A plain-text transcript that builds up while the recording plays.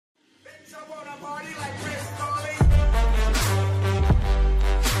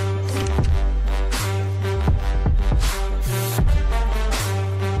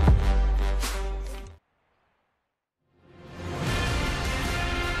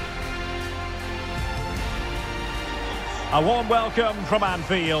A warm welcome from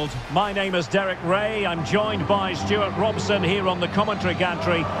Anfield. My name is Derek Ray. I'm joined by Stuart Robson here on the commentary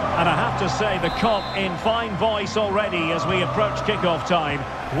gantry. And I have to say, the comp in fine voice already as we approach kick-off time.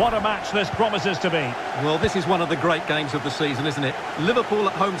 What a match this promises to be. Well, this is one of the great games of the season, isn't it? Liverpool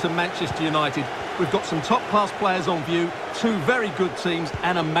at home to Manchester United. We've got some top-class players on view, two very good teams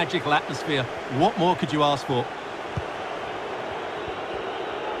and a magical atmosphere. What more could you ask for?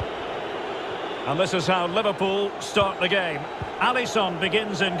 And this is how Liverpool start the game. Alisson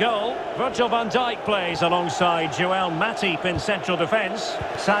begins in goal. Virgil van Dijk plays alongside Joel Matip in central defence.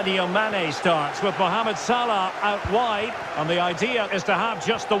 Sadio Mane starts with Mohamed Salah out wide. And the idea is to have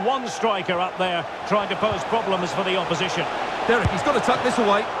just the one striker up there trying to pose problems for the opposition. Derek, he's got to tuck this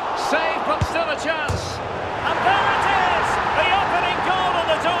away. Save, but still a chance. And there it is! The opening goal of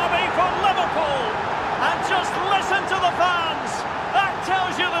the derby for Liverpool. And just listen to the fans. That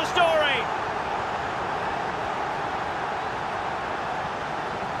tells you the story.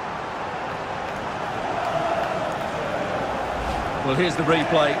 Well, here's the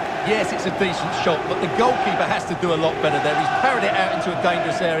replay. Yes, it's a decent shot, but the goalkeeper has to do a lot better there. He's parried it out into a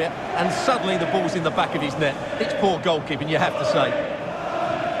dangerous area, and suddenly the ball's in the back of his net. It's poor goalkeeping, you have to say.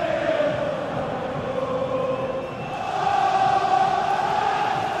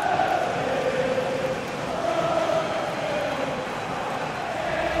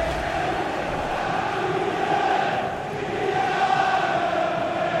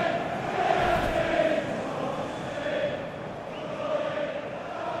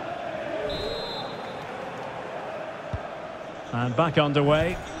 And back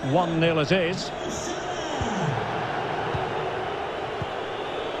underway, 1-0 it is.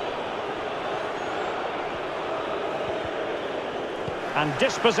 And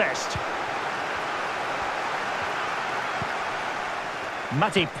dispossessed.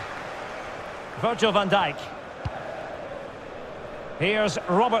 Matip. Virgil van Dijk. Here's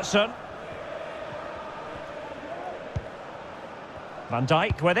Robertson. Van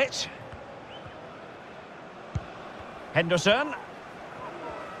Dijk with it. Henderson.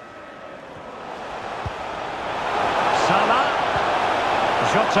 Salah.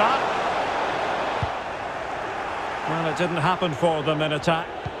 Jota. Well, it didn't happen for them in attack.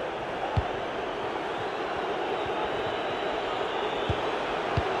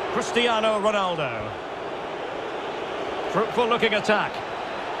 Cristiano Ronaldo. Fruitful looking attack.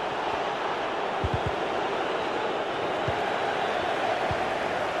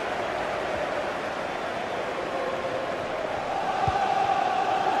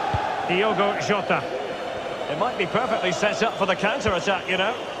 Diogo Jota. It might be perfectly set up for the counter-attack, you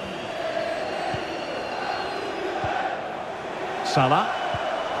know. Salah.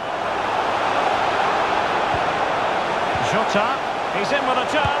 Jota. He's in with a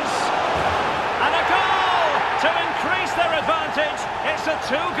chance. And a goal to increase their advantage. It's a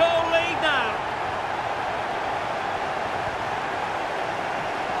two-goal lead now.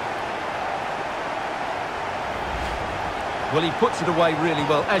 Well, he puts it away really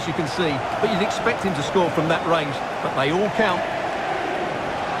well, as you can see, but you'd expect him to score from that range, but they all count.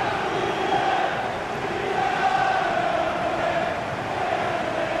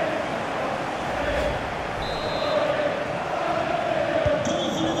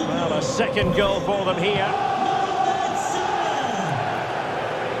 Well, a second goal for them here.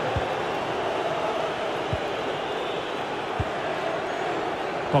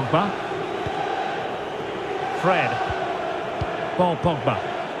 Pogba. Fred. Paul Pogba.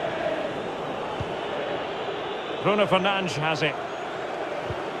 Bruno Fernandes has it.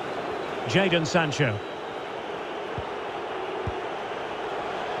 Jadon Sancho.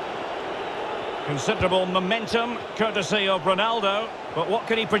 Considerable momentum, courtesy of Ronaldo. But what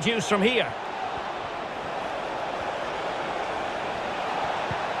can he produce from here?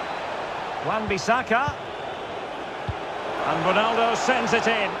 Wan-Bissaka. And Ronaldo sends it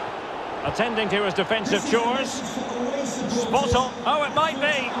in. Attending to his defensive chores. Spot on. Oh, it might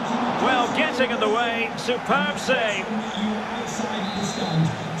be. Well, getting in the way. Superb save.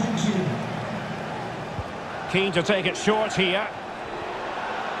 Keen to take it short here.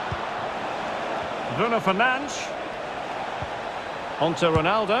 Bruno Fernandes. On to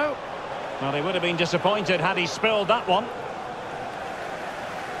Ronaldo. Well, he would have been disappointed had he spilled that one.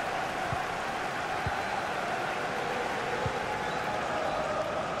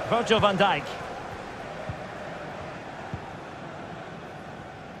 Virgil van Dijk.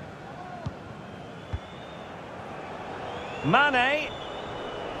 Mane.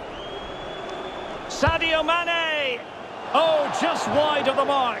 Sadio Mane. Oh, just wide of the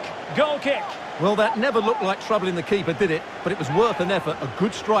mark. Goal kick. Well, that never looked like troubling the keeper, did it? But it was worth an effort. A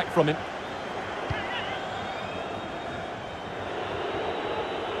good strike from him.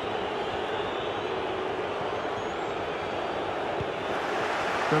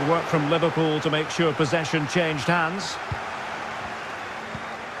 Good work from Liverpool to make sure possession changed hands.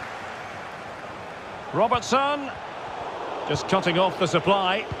 Robertson, just cutting off the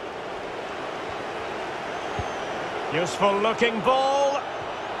supply. Useful looking ball.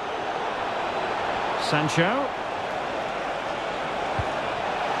 Sancho.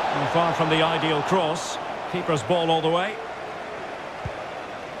 And far from the ideal cross. Keeper's ball all the way.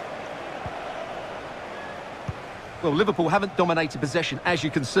 Well, Liverpool haven't dominated possession, as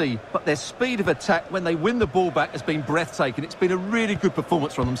you can see, but their speed of attack when they win the ball back has been breathtaking. It's been a really good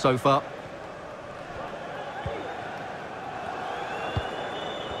performance from them so far.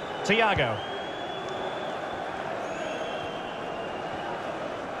 Thiago.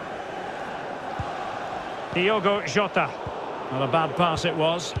 Diogo Jota. Not a bad pass it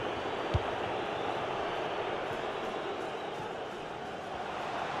was.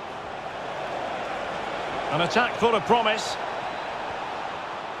 An attack full of promise.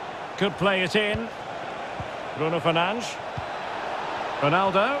 Could play it in. Bruno Fernandes.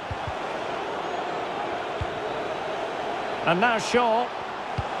 Ronaldo. And now Shaw.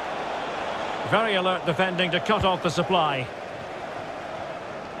 Very alert defending to cut off the supply.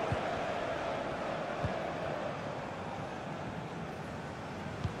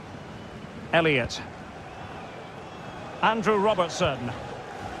 Elliott. Andrew Robertson.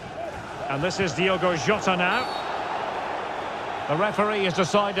 And this is Diogo Jota now. The referee has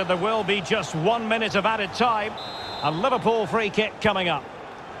decided there will be just 1 minute of added time. A Liverpool free kick coming up.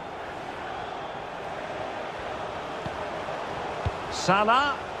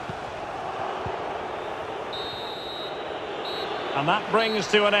 Salah. And that brings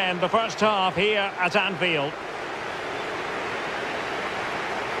to an end the first half here at Anfield.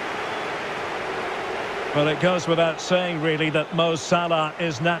 Well, it goes without saying, really, that Mo Salah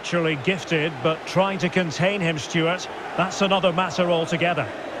is naturally gifted, but trying to contain him, Stuart, that's another matter altogether.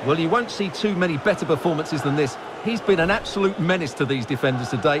 Well, you won't see too many better performances than this. He's been an absolute menace to these defenders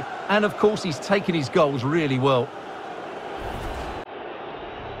today, and of course he's taken his goals really well.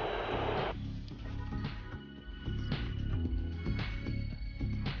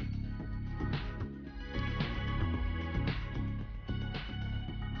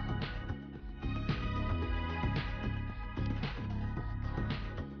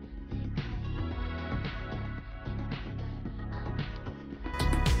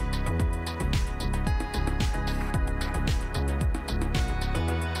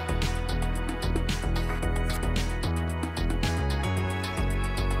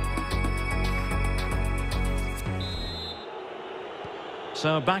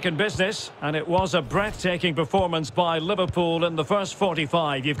 So back in business, and it was a breathtaking performance by Liverpool in the first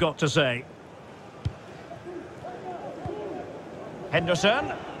 45, you've got to say.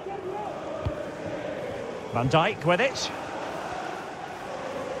 Henderson. Van Dijk with it.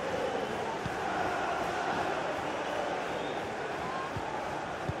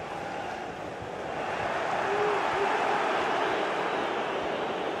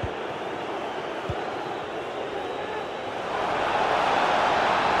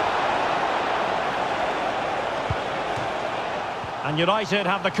 And United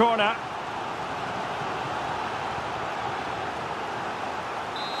have the corner.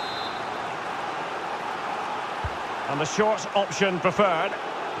 And the short option preferred.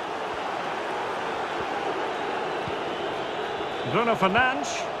 Bruno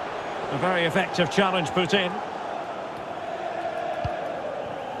Fernandes. A very effective challenge put in.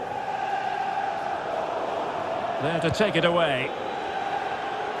 There to take it away.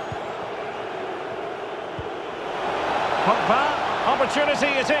 Pogba. Opportunity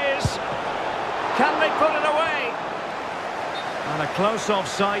it is. Can they put it away? And a close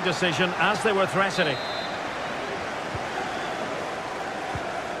offside decision as they were threatening.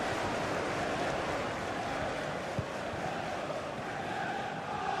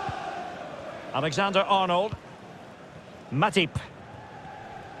 Alexander-Arnold. Matip.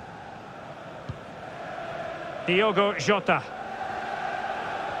 Diogo Jota.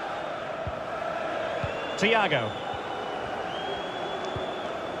 Thiago.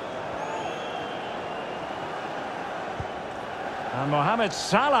 And Mohamed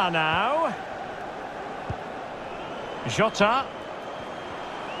Salah now. Jota.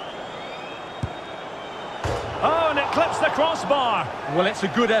 Oh, and it clips the crossbar. Well, it's a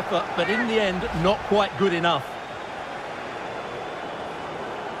good effort, but in the end, not quite good enough.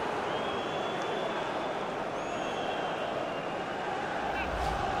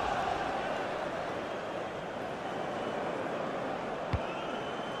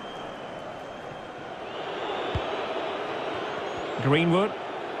 Greenwood.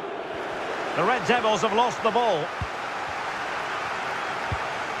 The Red Devils have lost the ball.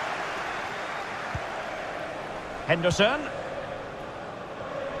 Henderson.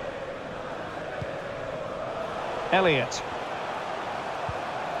 Elliott.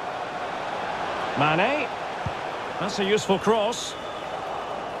 Mane. That's a useful cross.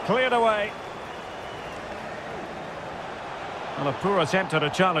 Cleared away. Well, a poor attempt at a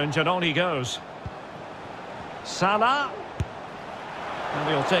challenge, and on he goes. Salah. And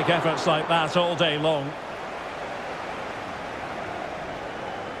he'll take efforts like that all day long.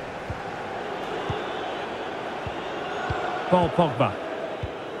 Paul Pogba.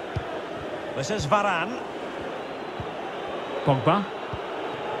 This is Varane. Pogba.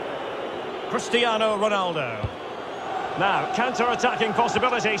 Cristiano Ronaldo. Now, counter-attacking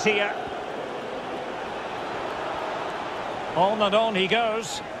possibilities here. On and on he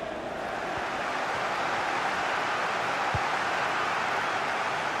goes.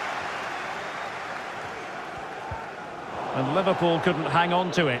 And Liverpool couldn't hang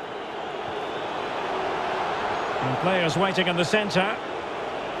on to it. And players waiting in the centre.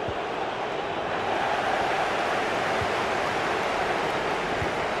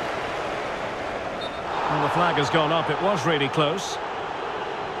 Well, the flag has gone up. It was really close.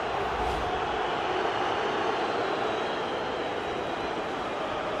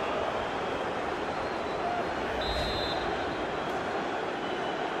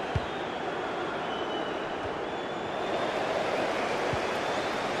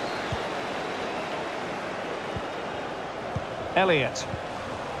 Elliott.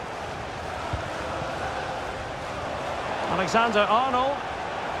 Alexander-Arnold.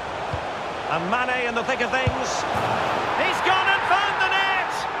 And Mane in the thick of things. He's gone and found the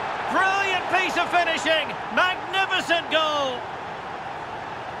net! Brilliant piece of finishing! Magnificent goal!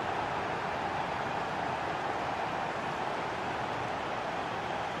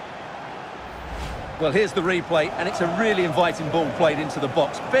 Well, here's the replay, and it's a really inviting ball played into the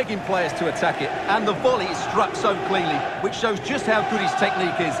box, begging players to attack it. And the volley is struck so cleanly, which shows just how good his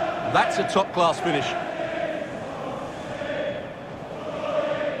technique is. That's a top-class finish.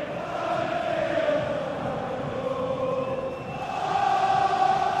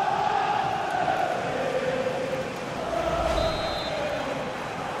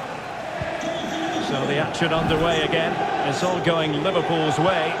 So the action underway again. It's all going Liverpool's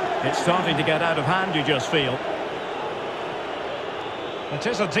way. It's starting to get out of hand, you just feel. It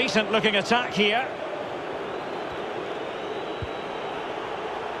is a decent-looking attack here.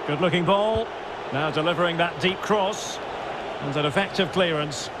 Good-looking ball. Now delivering that deep cross. And an effective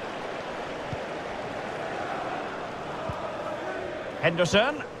clearance.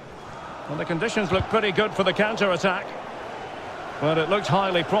 Henderson. Well, the conditions look pretty good for the counter-attack. Well, it looked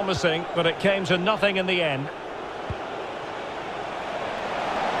highly promising, but it came to nothing in the end.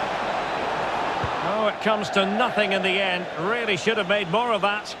 Oh, it comes to nothing in the end. Really should have made more of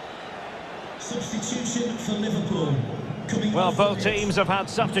that. Substitution for Liverpool. Well, both teams have had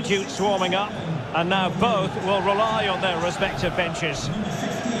substitutes swarming up, and now both will rely on their respective benches. Number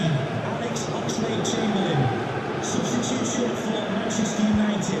 15, Alex Oxlade-Chamberlain. Substitution for Manchester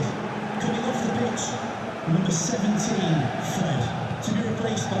United. Coming off the pitch, number 17, Fred. To be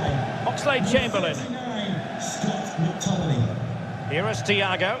replaced by Oxlade-Chamberlain. 39, Scott McTominay. Here is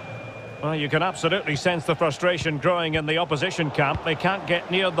Thiago. Well, you can absolutely sense the frustration growing in the opposition camp. They can't get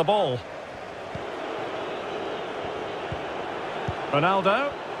near the ball.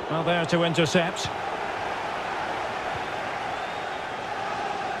 Ronaldo. Well, there to intercept.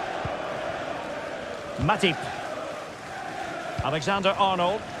 Matip.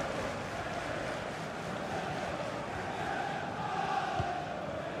 Alexander-Arnold.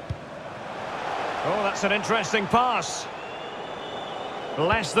 Oh, that's an interesting pass.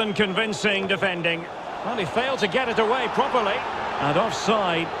 Less than convincing defending. Well, he failed to get it away properly. And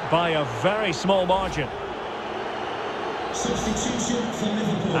offside by a very small margin. Substitution for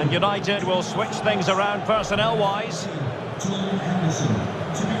Liverpool. And United will switch things around personnel-wise. Jordan Henderson.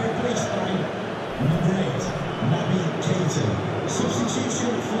 To be replaced by number 8, Naby Keita.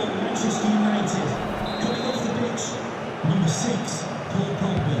 Substitution for Manchester United. Coming off the pitch, number 6, Paul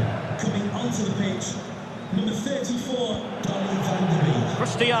Pogba. Coming onto the pitch, number 34, Donny van de Beek.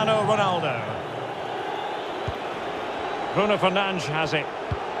 Cristiano Ronaldo. Bruno Fernandes has it.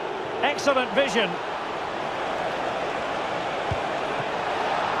 Excellent vision.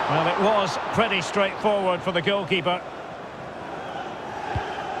 Well, it was pretty straightforward for the goalkeeper.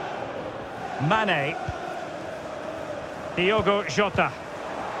 Mane. Diogo Jota.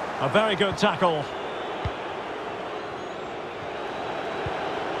 A very good tackle.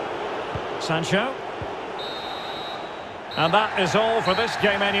 Sancho. And that is all for this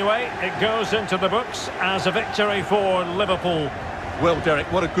game anyway. It goes into the books as a victory for Liverpool. Well,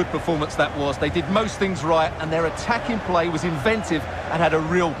 Derek, what a good performance that was. They did most things right, and their attacking play was inventive and had a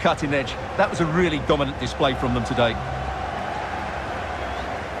real cutting edge. That was a really dominant display from them today.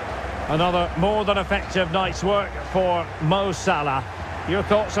 Another more than effective night's work for Mo Salah. Your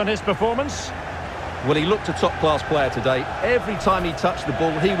thoughts on his performance? Well, he looked a top-class player today. Every time he touched the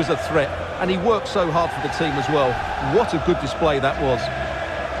ball, he was a threat, and he worked so hard for the team as well. What a good display that was.